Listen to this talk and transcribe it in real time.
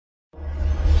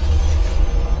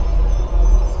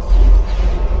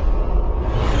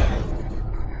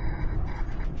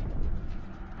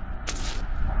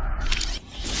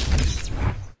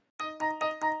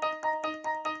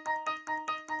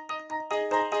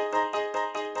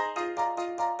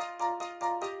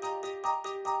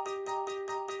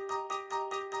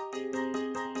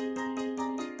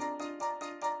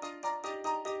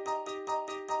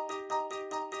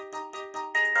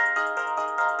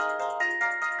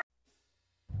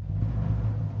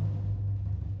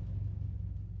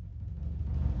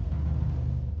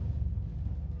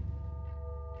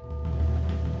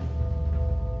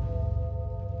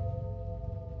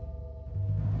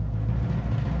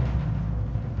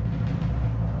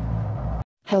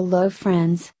Hello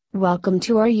friends, welcome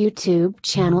to our YouTube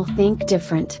channel Think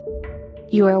Different.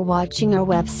 You are watching our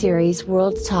web series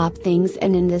World's Top Things,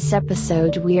 and in this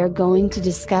episode we are going to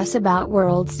discuss about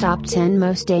World's Top 10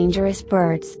 Most Dangerous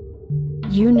Birds.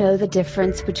 You know the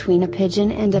difference between a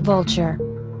pigeon and a vulture.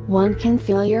 One can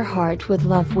fill your heart with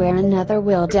love where another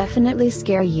will definitely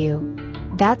scare you.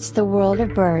 That's the world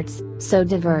of birds, so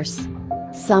diverse.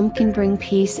 Some can bring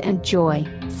peace and joy,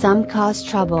 some cause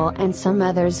trouble, and some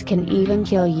others can even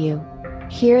kill you.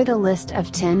 Here the list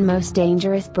of 10 most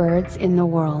dangerous birds in the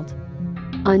world.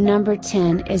 On number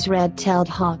 10 is red-tailed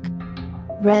hawk.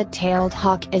 Red-tailed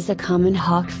hawk is a common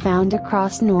hawk found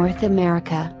across North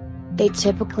America. They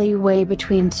typically weigh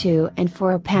between 2 and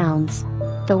 4 pounds.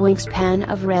 The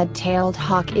wingspan of red-tailed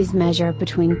hawk is measured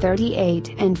between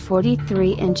 38 and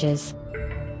 43 inches.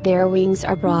 Their wings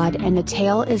are broad and the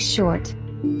tail is short.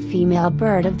 Female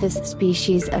bird of this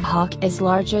species of hawk is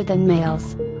larger than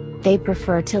males. They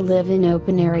prefer to live in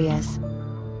open areas.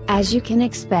 As you can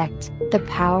expect, the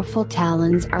powerful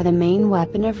talons are the main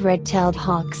weapon of red-tailed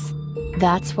hawks.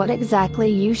 That's what exactly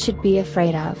you should be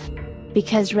afraid of.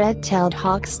 Because red-tailed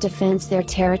hawks defend their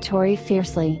territory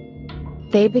fiercely.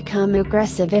 They become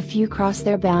aggressive if you cross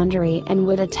their boundary and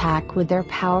would attack with their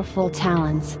powerful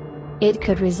talons. It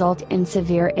could result in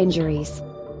severe injuries.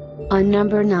 On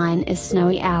number 9 is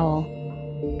snowy owl.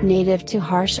 Native to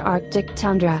harsh Arctic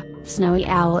tundra, snowy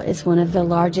owl is one of the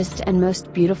largest and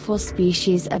most beautiful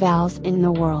species of owls in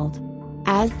the world.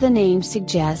 As the name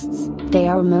suggests, they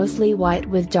are mostly white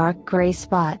with dark gray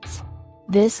spots.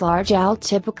 This large owl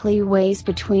typically weighs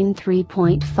between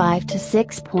 3.5 to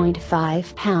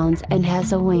 6.5 pounds and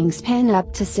has a wingspan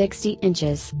up to 60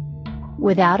 inches.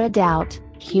 Without a doubt,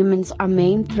 humans are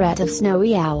main threat of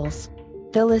snowy owls.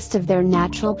 The list of their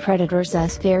natural predators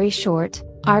is very short: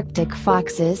 Arctic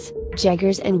foxes,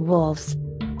 jaguars and wolves.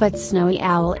 But snowy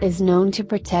owl is known to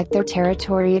protect their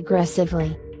territory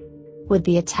aggressively. With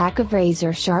the attack of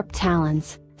razor-sharp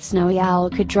talons, snowy owl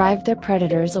could drive their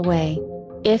predators away.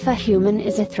 If a human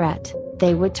is a threat,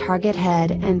 they would target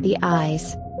head and the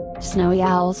eyes. Snowy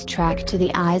owl's track to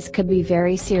the eyes could be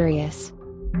very serious.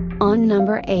 On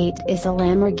number 8 is a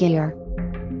Lammergeier.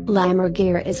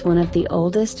 Lammergeier is one of the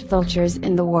oldest vultures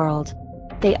in the world.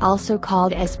 They also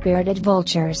called as bearded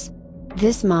vultures.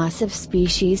 This massive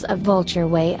species of vulture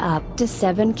weigh up to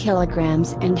 7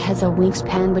 kilograms and has a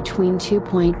wingspan between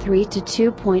 2.3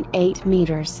 to 2.8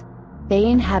 meters. They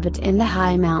inhabit in the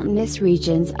high mountainous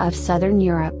regions of southern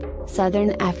Europe,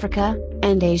 southern Africa,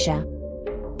 and Asia.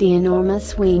 The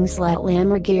enormous wings let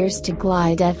Lammergeiers to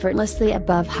glide effortlessly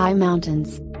above high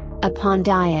mountains. Upon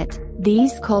diet,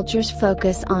 these cultures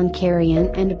focus on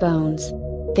carrion and bones.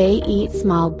 They eat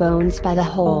small bones by the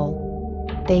whole.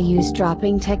 They use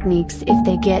dropping techniques if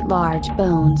they get large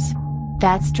bones.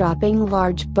 That's dropping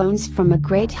large bones from a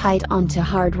great height onto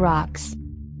hard rocks.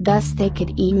 Thus they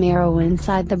could eat marrow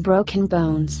inside the broken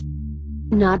bones.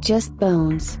 Not just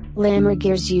bones,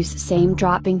 Lammergeiers use same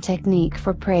dropping technique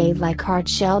for prey like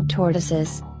hard-shelled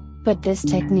tortoises. But this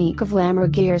technique of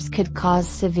Lammergeiers could cause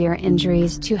severe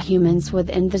injuries to humans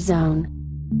within the zone.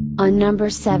 On number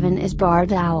 7 is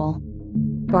barred owl.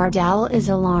 Barred owl is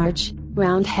a large,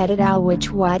 round-headed owl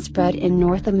which widespread in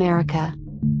North America.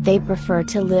 They prefer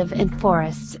to live in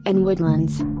forests and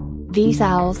woodlands. These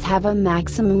owls have a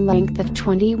maximum length of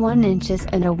 21 inches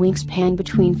and a wingspan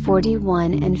between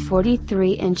 41 and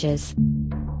 43 inches.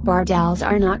 Barred owls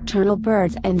are nocturnal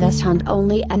birds and thus hunt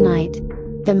only at night.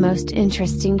 The most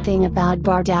interesting thing about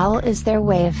barred owl is their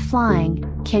way of flying,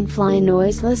 can fly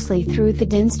noiselessly through the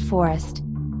dense forest.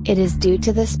 It is due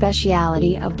to the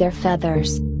speciality of their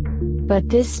feathers. But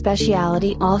this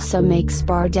speciality also makes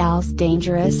barred owls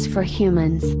dangerous for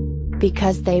humans,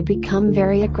 because they become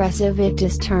very aggressive if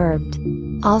disturbed.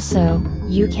 Also,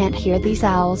 you can't hear these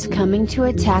owls coming to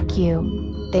attack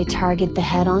you. They target the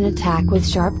head-on attack with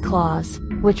sharp claws,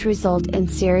 which result in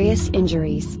serious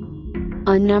injuries.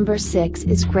 On number 6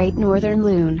 is Great Northern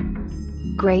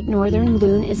Loon. Great Northern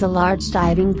Loon is a large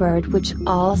diving bird which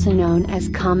also known as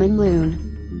common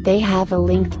loon. They have a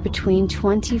length between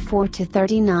 24 to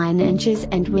 39 inches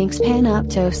and wingspan up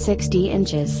to 60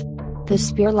 inches. The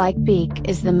spear-like beak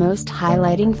is the most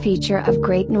highlighting feature of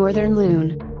Great Northern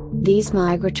Loon. These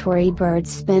migratory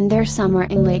birds spend their summer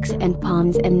in lakes and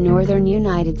ponds in northern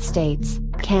United States,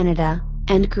 Canada,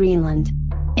 and Greenland.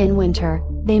 In winter,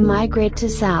 they migrate to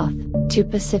south, to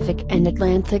Pacific and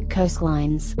Atlantic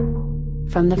coastlines.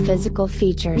 From the physical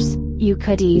features, you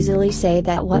could easily say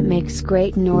that what makes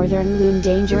Great Northern Loon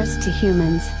dangerous to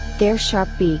humans, their sharp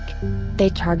beak. They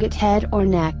target head or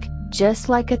neck, just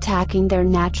like attacking their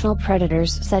natural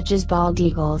predators such as bald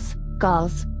eagles,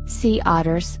 gulls, sea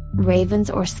otters, ravens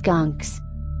or skunks.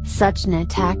 Such an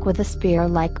attack with a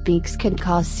spear-like beaks could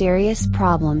cause serious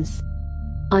problems.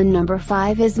 On number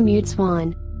 5 is mute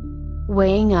swan.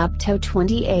 Weighing up to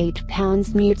 28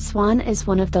 pounds, mute swan is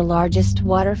one of the largest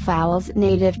waterfowls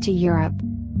native to Europe.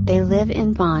 They live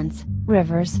in ponds,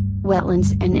 rivers,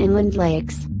 wetlands and inland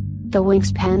lakes. The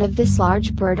wingspan of this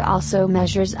large bird also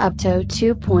measures up to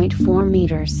 2.4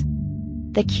 meters.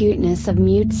 The cuteness of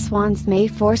mute swans may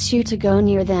force you to go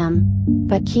near them,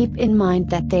 but keep in mind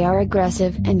that they are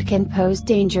aggressive and can pose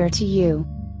danger to you.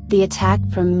 The attack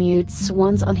from mute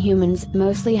swans on humans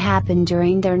mostly happen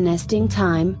during their nesting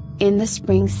time, in the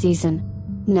spring season.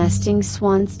 Nesting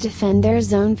swans defend their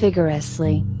zone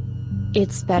vigorously.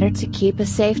 It's better to keep a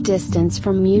safe distance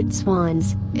from mute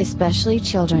swans, especially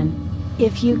children.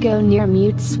 If you go near,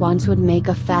 mute swans would make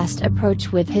a fast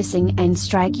approach with hissing and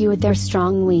strike you with their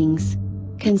strong wings.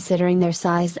 Considering their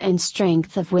size and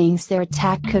strength of wings, their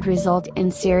attack could result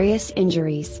in serious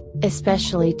injuries,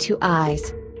 especially to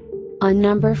eyes. On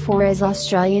number 4 is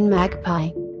Australian magpie.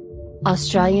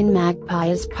 Australian magpie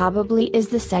is probably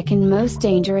the second most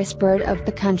dangerous bird of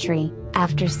the country,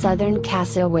 after southern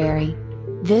cassowary.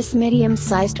 This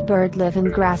medium-sized bird lives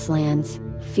in grasslands,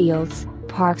 fields,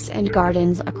 parks and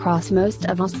gardens across most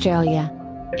of Australia.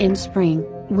 In spring,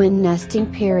 when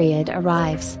nesting period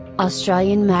arrives,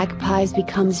 Australian magpies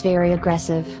becomes very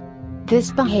aggressive.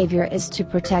 This behavior is to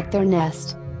protect their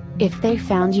nest. If they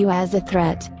found you as a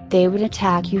threat, they would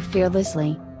attack you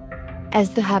fearlessly.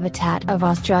 As the habitat of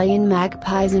Australian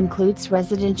magpies includes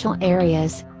residential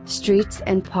areas, streets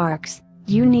and parks,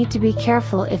 you need to be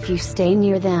careful if you stay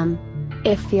near them.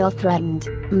 If feel threatened,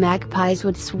 magpies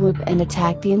would swoop and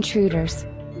attack the intruders.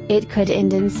 It could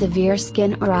end in severe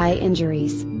skin or eye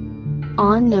injuries.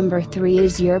 On number 3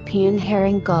 is European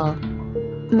herring gull.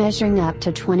 Measuring up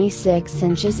to 26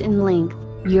 inches in length,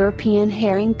 European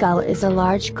herring gull is a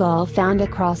large gull found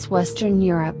across Western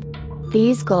Europe.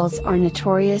 These gulls are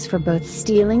notorious for both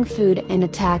stealing food and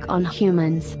attack on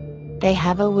humans. They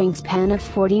have a wingspan of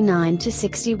 49 to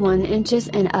 61 inches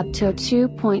and up to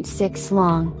 2.6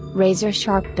 long,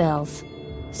 razor-sharp bills.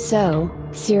 So,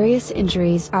 serious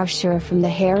injuries are sure from the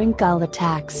herring gull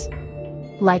attacks.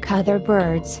 Like other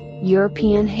birds,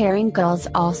 European herring gulls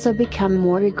also become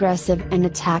more aggressive and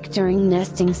attack during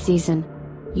nesting season.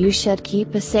 You should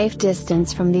keep a safe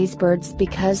distance from these birds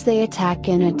because they attack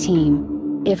in a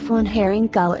team. If one herring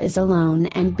gull is alone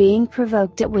and being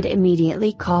provoked, it would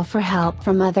immediately call for help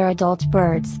from other adult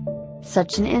birds.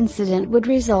 Such an incident would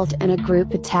result in a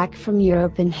group attack from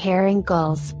European herring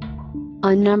gulls.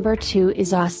 On number 2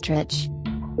 is ostrich.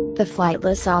 The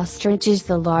flightless ostrich is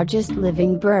the largest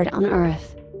living bird on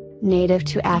Earth. Native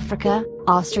to Africa,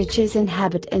 ostriches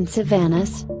inhabit in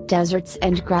savannas, deserts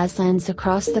and grasslands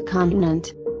across the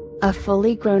continent. A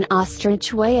fully grown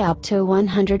ostrich weighs up to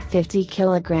 150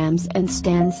 kilograms and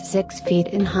stands 6 feet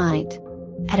in height.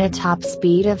 At a top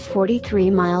speed of 43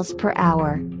 miles per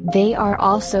hour, they are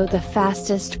also the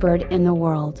fastest bird in the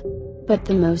world. But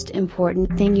the most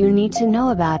important thing you need to know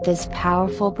about this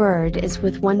powerful bird is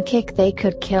with one kick they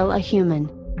could kill a human.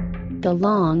 The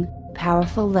long,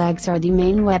 powerful legs are the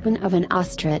main weapon of an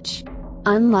ostrich.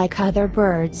 Unlike other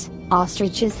birds,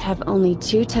 ostriches have only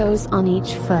 2 toes on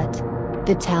each foot.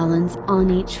 The talons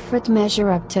on each foot measure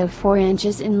up to 4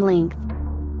 inches in length.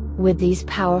 With these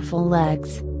powerful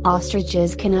legs,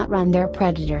 ostriches can outrun their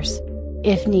predators.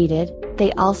 If needed,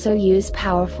 they also use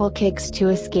powerful kicks to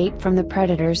escape from the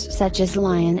predators such as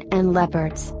lion and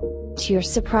leopards. To your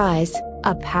surprise,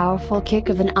 a powerful kick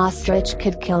of an ostrich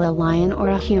could kill a lion or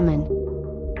a human.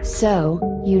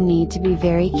 So, you need to be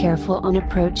very careful on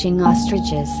approaching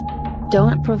ostriches.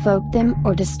 Don't provoke them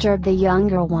or disturb the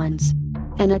younger ones.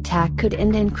 An attack could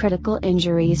end in critical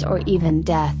injuries or even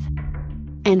death.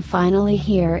 And finally,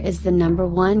 here is the number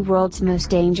 1 world's most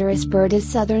dangerous bird is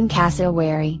southern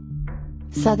cassowary.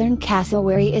 Southern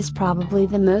cassowary is probably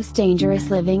the most dangerous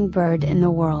living bird in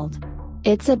the world.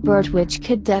 It's a bird which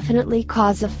could definitely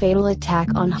cause a fatal attack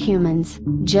on humans,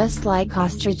 just like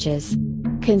ostriches.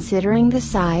 Considering the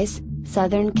size,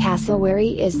 southern cassowary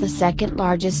is the second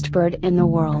largest bird in the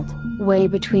world, weigh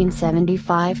between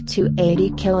 75 to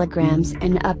 80 kilograms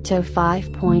and up to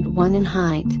 5.1 in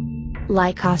height.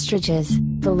 Like ostriches,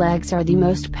 the legs are the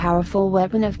most powerful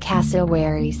weapon of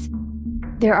cassowaries.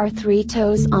 There are 3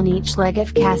 toes on each leg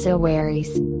of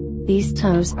cassowaries. These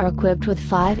toes are equipped with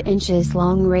 5 inches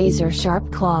long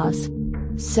razor-sharp claws.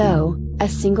 So, a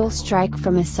single strike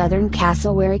from a southern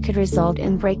cassowary could result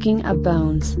in breaking of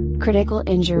bones, critical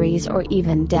injuries or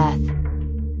even death.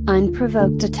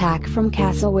 Unprovoked attack from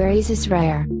cassowaries is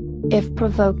rare. If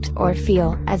provoked or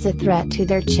feel as a threat to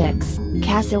their chicks,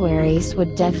 cassowaries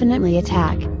would definitely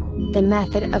attack. The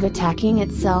method of attacking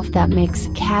itself that makes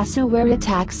cassowary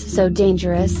attacks so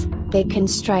dangerous, they can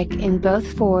strike in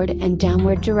both forward and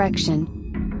downward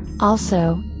direction.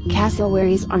 Also,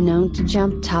 cassowaries are known to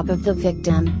jump top of the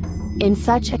victim. In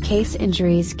such a case,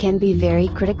 injuries can be very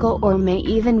critical or may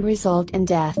even result in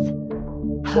death.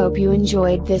 Hope you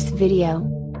enjoyed this video.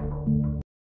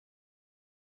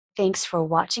 Thanks for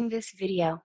watching this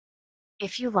video.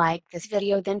 If you like this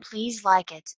video, then please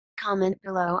like it, comment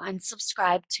below and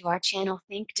subscribe to our channel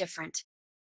Think Different.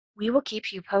 We will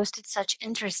keep you posted such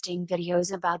interesting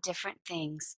videos about different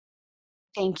things.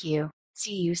 Thank you.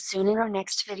 See you soon in our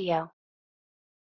next video.